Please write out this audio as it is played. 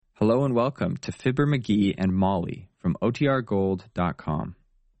Hello and welcome to Fibber McGee and Molly from OTRGold.com.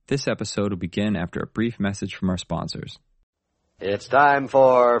 This episode will begin after a brief message from our sponsors. It's time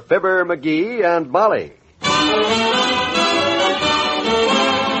for Fibber McGee and Molly.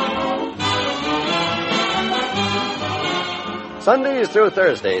 Sundays through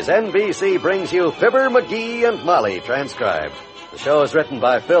Thursdays, NBC brings you Fibber McGee and Molly transcribed. The show is written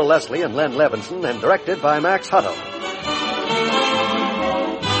by Phil Leslie and Len Levinson and directed by Max Hutto.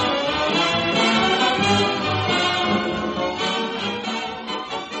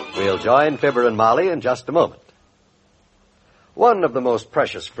 We'll join Fibber and Molly in just a moment. One of the most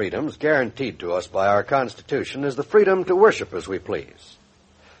precious freedoms guaranteed to us by our Constitution is the freedom to worship as we please.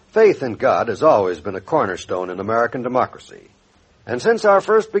 Faith in God has always been a cornerstone in American democracy. And since our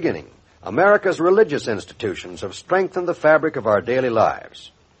first beginning, America's religious institutions have strengthened the fabric of our daily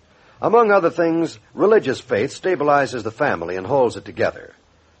lives. Among other things, religious faith stabilizes the family and holds it together.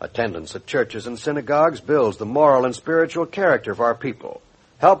 Attendance at churches and synagogues builds the moral and spiritual character of our people,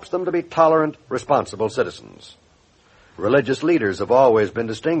 helps them to be tolerant, responsible citizens. Religious leaders have always been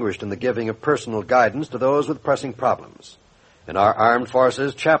distinguished in the giving of personal guidance to those with pressing problems. In our armed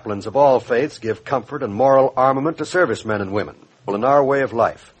forces, chaplains of all faiths give comfort and moral armament to servicemen and women in our way of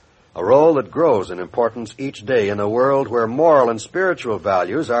life, a role that grows in importance each day in a world where moral and spiritual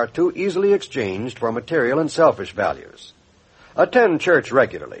values are too easily exchanged for material and selfish values. Attend church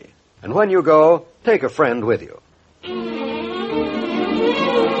regularly, and when you go, take a friend with you.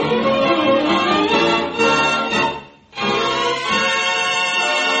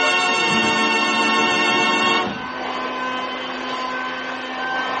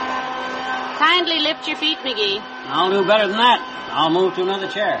 Kindly lift your feet, McGee. I'll do better than that. I'll move to another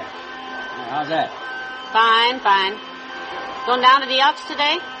chair. How's that? Fine. Going down to the Elks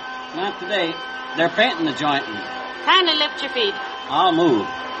today? Not today. They're painting the joint. Kindly lift your feet. I'll move.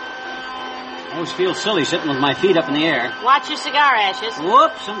 I always feel silly sitting with my feet up in the air. Watch your cigar ashes.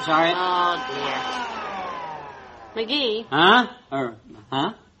 Whoops, I'm sorry. Oh, dear. McGee.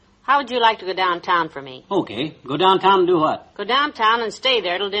 Huh? How would you like to go downtown for me? Okay. Go downtown and do what? Go downtown and stay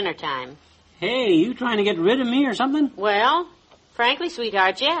there till dinner time. Hey, you trying to get rid of me or something? Well, frankly,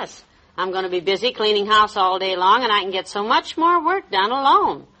 sweetheart, yes. I'm going to be busy cleaning house all day long, and I can get so much more work done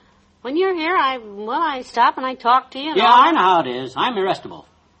alone. When you're here, I stop and I talk to you. Yeah, I know how it is. I'm irresistible.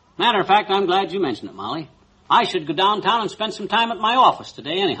 Matter of fact, I'm glad you mentioned it, Molly. I should go downtown and spend some time at my office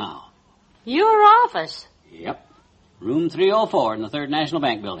today anyhow. Your office? Yep. Room 304 in the Third National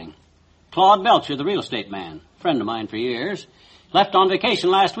Bank building. Claude Belcher, the real estate man, friend of mine for years, left on vacation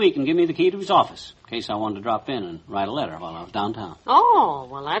last week and gave me the key to his office in case I wanted to drop in and write a letter while I was downtown. Oh,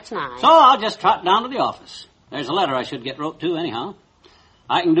 well, that's nice. So I'll just trot down to the office. There's a letter I should get wrote to anyhow.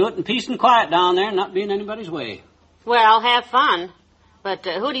 I can do it in peace and quiet down there and not be in anybody's way. Well, have fun. But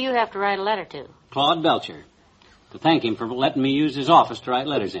who do you have to write a letter to? Claude Belcher. To thank him for letting me use his office to write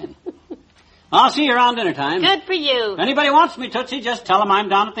letters in. I'll see you around dinner time. Good for you. If anybody wants me, Tootsie, just tell them I'm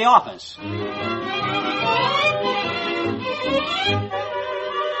down at the office.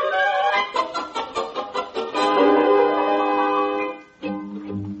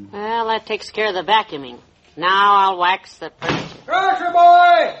 Well, that takes care of the vacuuming. Now I'll wax the furniture. Grocery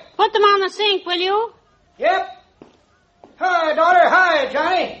boy! Put them on the sink, will you? Yep. Hi, daughter. Hi,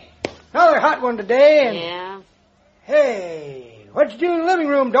 Johnny. Another hot one today. And Yeah. Hey, what'd you do in the living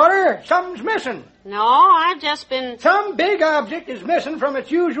room, daughter? Something's missing. No, I've just been... Some big object is missing from its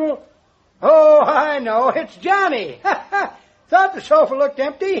usual... Oh, I know. It's Johnny. Thought the sofa looked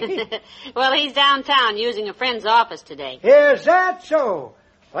empty. Well, he's downtown using a friend's office today. Is that so?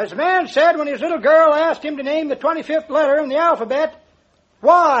 Well, as the man said when his little girl asked him to name the 25th letter in the alphabet,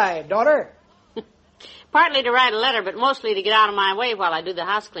 why, daughter? Partly to write a letter, but mostly to get out of my way while I do the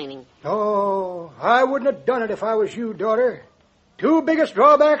house cleaning. Oh, I wouldn't have done it if I was you, daughter. Two biggest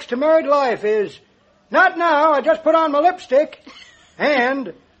drawbacks to married life is, not now, I just put on my lipstick,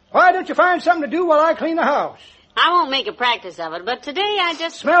 and why don't you find something to do while I clean the house? I won't make a practice of it, but today I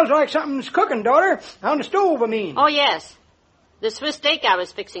just... Smells like something's cooking, daughter. On the stove, I mean. Oh, yes. The Swiss steak I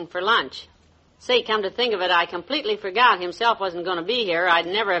was fixing for lunch. Say, come to think of it, I completely forgot himself wasn't going to be here. I'd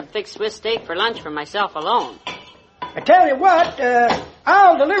never have fixed Swiss steak for lunch for myself alone. I tell you what,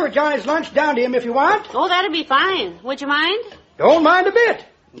 I'll deliver Johnny's lunch down to him if you want. Oh, that'd be fine. Would you mind? Don't mind a bit.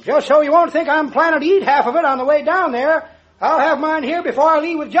 Just so you won't think I'm planning to eat half of it on the way down there, I'll have mine here before I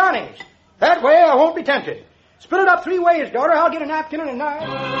leave with Johnny's. That way I won't be tempted. Split it up 3 ways, daughter. I'll get a napkin and a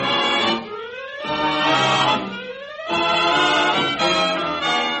knife.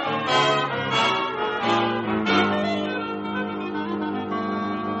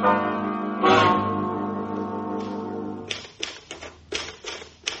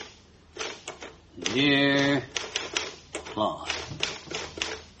 Dear Claude,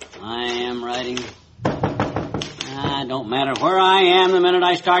 I am writing. Don't matter where I am the minute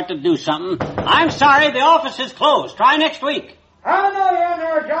I start to do something. I'm sorry, the office is closed. Try next week. I know you're in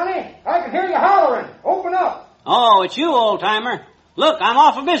there, Johnny. I can hear you hollering. Open up. Oh, it's you, old-timer. Look, I'm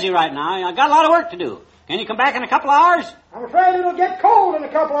awful busy right now. I got a lot of work to do. Can you come back in a couple hours? I'm afraid it'll get cold in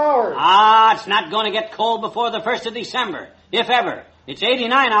a couple hours. It's not going to get cold before the 1st of December, if ever. It's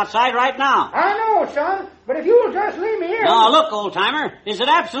 89 outside right now. I know, son, but if you'll just leave me here... Now, look, old-timer, is it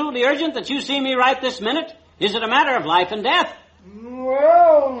absolutely urgent that you see me right this minute? Is it a matter of life and death?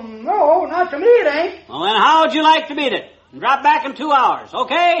 Well, no, not to me it ain't. Well, then how would you like to beat it? And drop back in 2 hours,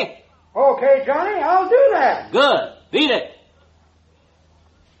 okay? Okay, Johnny, I'll do that. Good. Beat it.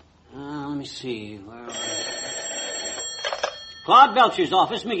 Let me see. Where are we? Claude Belcher's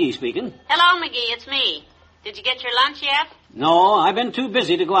office, McGee speaking. Hello, McGee, it's me. Did you get your lunch yet? No, I've been too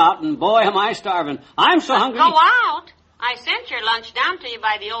busy to go out, and boy, am I starving. I'm so hungry. Go out? I sent your lunch down to you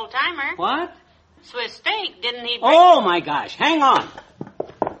by the old-timer. What? Swiss steak, didn't he bring... Oh, my gosh, hang on.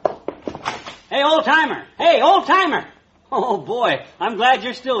 Hey, old-timer. Hey, old-timer. Oh, boy, I'm glad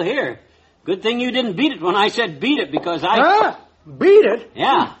you're still here. Good thing you didn't beat it when I said beat it, because I... Huh? Beat it?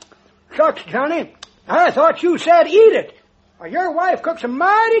 Yeah. Shucks, Johnny. I thought you said eat it. Well, your wife cooks a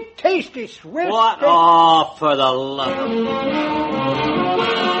mighty tasty Swiss What? steak. Oh, for the love...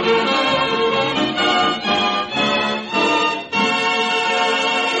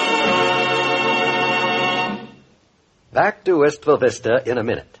 Back to Wistful Vista in a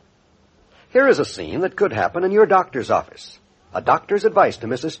minute. Here is a scene that could happen in your doctor's office. A doctor's advice to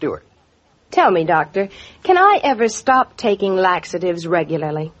Mrs. Stewart. Tell me, Doctor, can I ever stop taking laxatives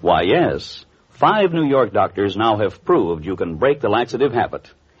regularly? Why, yes. 5 New York doctors now have proved you can break the laxative habit.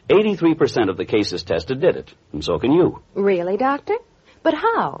 83% of the cases tested did it, and so can you. Really, Doctor? But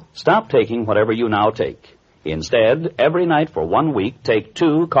how? Stop taking whatever you now take. Instead, every night for 1 week, take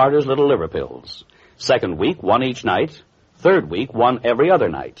 2 Carter's Little Liver Pills. Second week, 1 each night. Third week, 1 every other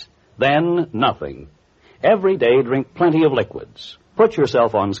night. Then, nothing. Every day, drink plenty of liquids. Put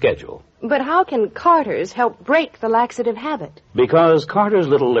yourself on schedule. But how can Carter's help break the laxative habit? Because Carter's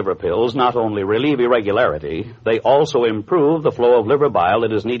Little Liver Pills not only relieve irregularity, they also improve the flow of liver bile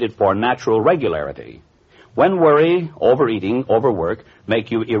that is needed for natural regularity. When worry, overeating, overwork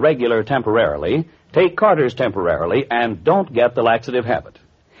make you irregular temporarily, take Carter's temporarily and don't get the laxative habit.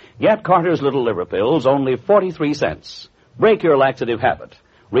 Get Carter's Little Liver Pills, only 43 cents. Break your laxative habit.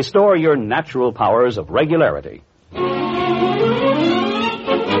 Restore your natural powers of regularity.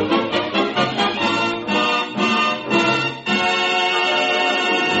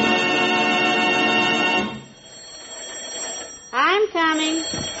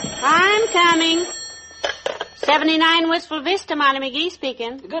 I'm coming. 79 Wistful Vista, Molly McGee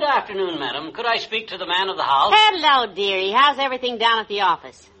speaking. Good afternoon, madam. Could I speak to the man of the house? Hello, dearie. How's everything down at the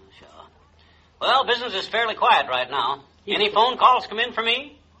office? Sure. Well, business is fairly quiet right now. Any phone calls come in for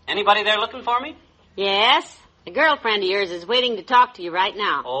me? Anybody there looking for me? Yes. A girlfriend of yours is waiting to talk to you right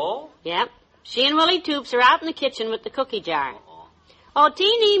now. Oh? Yep. She and Willie Toops are out in the kitchen with the cookie jar. Oh,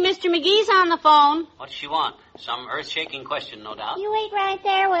 Teeny, Mr. McGee's on the phone. What does she want? Some earth-shaking question, no doubt. You wait right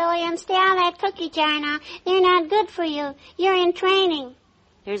there, Willie, and stay out of that cookie jar now. They're not good for you. You're in training.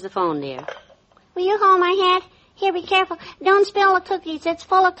 Here's the phone, dear. Will you hold my hat? Here, be careful. Don't spill the cookies. It's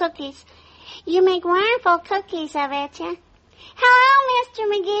full of cookies. You make wonderful cookies of it, yeah? Hello, Mr.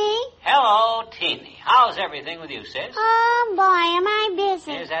 McGee. Hello, Teeny. How's everything with you, sis? Oh, boy, am I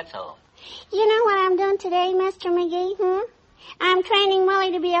busy. Is that so? You know what I'm doing today, Mr. McGee, I'm training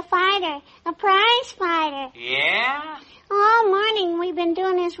Willie to be a fighter, a prize fighter. Yeah? All morning we've been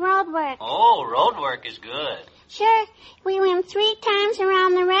doing his road work. Oh, road work is good. Sure. We went 3 times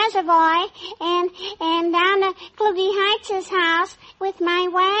around the reservoir and down to Kluge Heights' house with my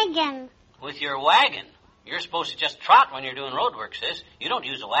wagon. With your wagon? You're supposed to just trot when you're doing road work, sis. You don't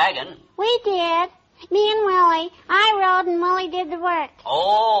use a wagon. We did. Me and Willie. I rode and Willie did the work.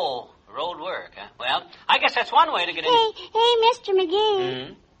 Oh, road work, huh? Well, I guess that's one way to get in. Hey, Mr.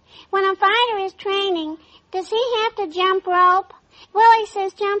 McGee. When a fighter is training, does he have to jump rope? Willie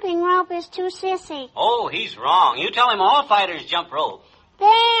says jumping rope is too sissy. Oh, he's wrong. You tell him all fighters jump rope.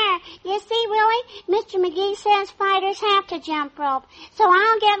 There. You see, Willie, Mr. McGee says fighters have to jump rope. So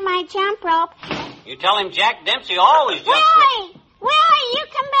I'll get my jump rope. You tell him Jack Dempsey always jumps rope. Willie, you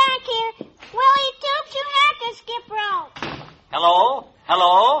come back here. Willie Toops, you have to skip rope. Hello?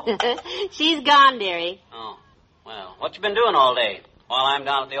 Hello? She's gone, dearie. Oh, well, what you been doing all day while I'm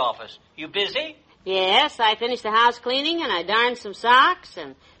down at the office? You busy? Yes, I finished the house cleaning, and I darned some socks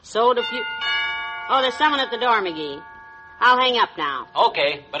and sewed a few... Oh, there's someone at the door, McGee. I'll hang up now.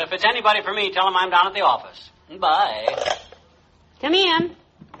 Okay, but if it's anybody for me, tell them I'm down at the office. Bye. Come in.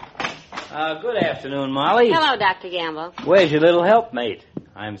 Good afternoon, Molly. Hello, Dr. Gamble. Where's your little helpmate?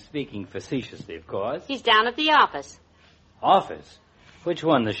 I'm speaking facetiously, of course. He's down at the office. Office? Which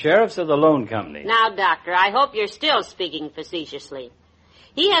one, the sheriff's or the loan company? Now, Doctor, I hope you're still speaking facetiously.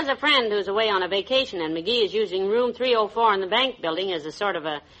 He has a friend who's away on a vacation, and McGee is using room 304 in the bank building as a sort of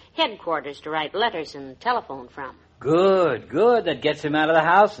a headquarters to write letters and telephone from. Good. That gets him out of the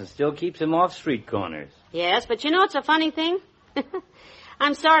house and still keeps him off street corners. Yes, but you know it's a funny thing?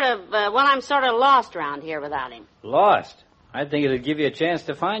 I'm sort of lost around here without him. Lost? I think it'd give you a chance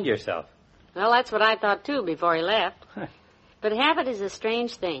to find yourself. Well, that's what I thought, too, before he left. But habit is a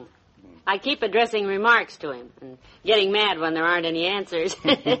strange thing. I keep addressing remarks to him and getting mad when there aren't any answers.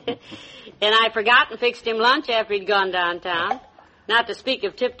 And I forgot and fixed him lunch after he'd gone downtown. Not to speak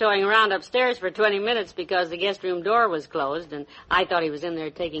of tiptoeing around upstairs for 20 minutes because the guest room door was closed and I thought he was in there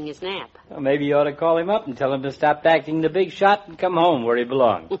taking his nap. Well, maybe you ought to call him up and tell him to stop acting the big shot and come home where he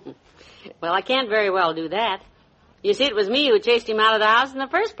belongs. Well, I can't very well do that. You see, it was me who chased him out of the house in the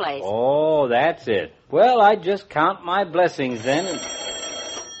first place. Oh, that's it. Well, I just count my blessings then.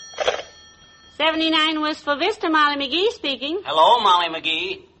 79 Wistful Vista, Molly McGee speaking. Hello, Molly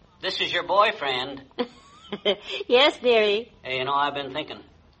McGee. This is your boyfriend. Yes, dearie. Hey, you know, I've been thinking.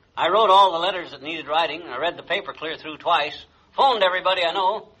 I wrote all the letters that needed writing. I read the paper clear through twice. Phoned everybody I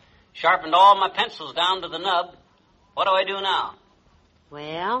know. Sharpened all my pencils down to the nub. What do I do now?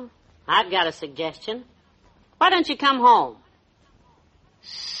 Well, I've got a suggestion. Why don't you come home?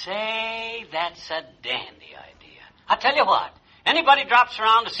 Say, that's a dandy idea. I tell you what. Anybody drops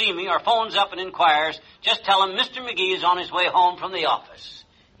around to see me or phones up and inquires, just tell them Mr. McGee is on his way home from the office.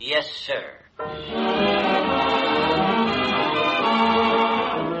 Yes, sir.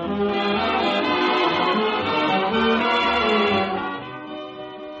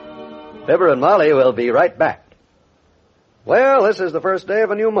 Fibber and Molly will be right back. Well, this is the first day of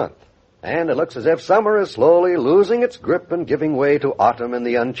a new month, and it looks as if summer is slowly losing its grip and giving way to autumn in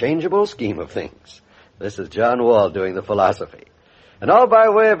the unchangeable scheme of things. This is John Wall doing the philosophy. And all by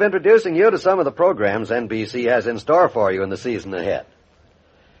way of introducing you to some of the programs NBC has in store for you in the season ahead.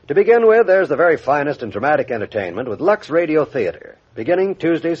 To begin with, there's the very finest in dramatic entertainment with Lux Radio Theater, beginning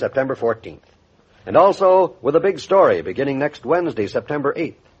Tuesday, September 14th. And also with a big story beginning next Wednesday, September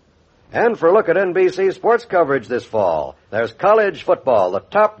 8th. And for a look at NBC sports coverage this fall, there's college football, the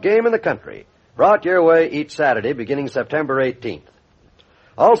top game in the country, brought your way each Saturday beginning September 18th.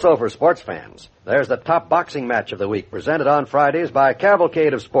 Also for sports fans, there's the top boxing match of the week presented on Fridays by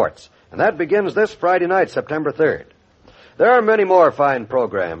Cavalcade of Sports, and that begins this Friday night, September 3rd. There are many more fine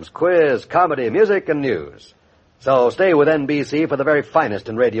programs, quiz, comedy, music, and news. So stay with NBC for the very finest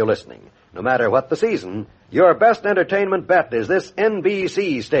in radio listening. No matter what the season, your best entertainment bet is this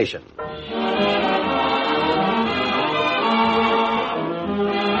NBC station.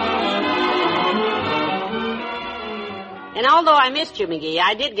 And although I missed you, McGee,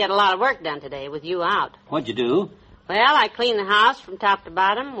 I did get a lot of work done today with you out. What'd you do? Well, I cleaned the house from top to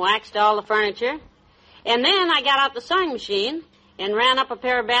bottom, waxed all the furniture, and then I got out the sewing machine and ran up a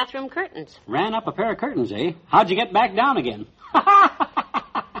pair of bathroom curtains. Ran up a pair of curtains, eh? How'd you get back down again?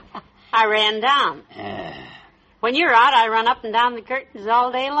 I ran down. When you're out, I run up and down the curtains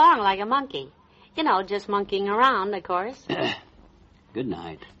all day long like a monkey. You know, just monkeying around, of course. Good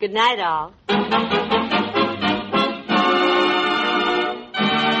night. Good night, all.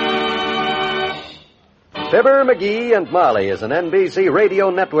 Fibber, McGee, and Molly is an NBC Radio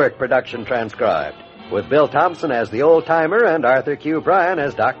Network production transcribed, with Bill Thompson as the old-timer and Arthur Q. Bryan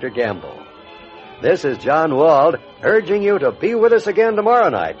as Dr. Gamble. This is John Wald urging you to be with us again tomorrow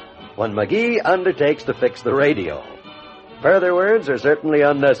night when McGee undertakes to fix the radio. Further words are certainly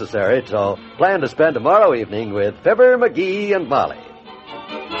unnecessary, so plan to spend tomorrow evening with Fibber, McGee, and Molly.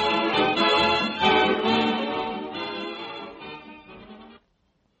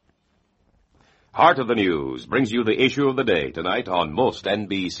 Heart of the News brings you the issue of the day tonight on most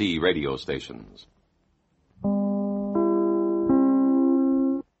NBC radio stations.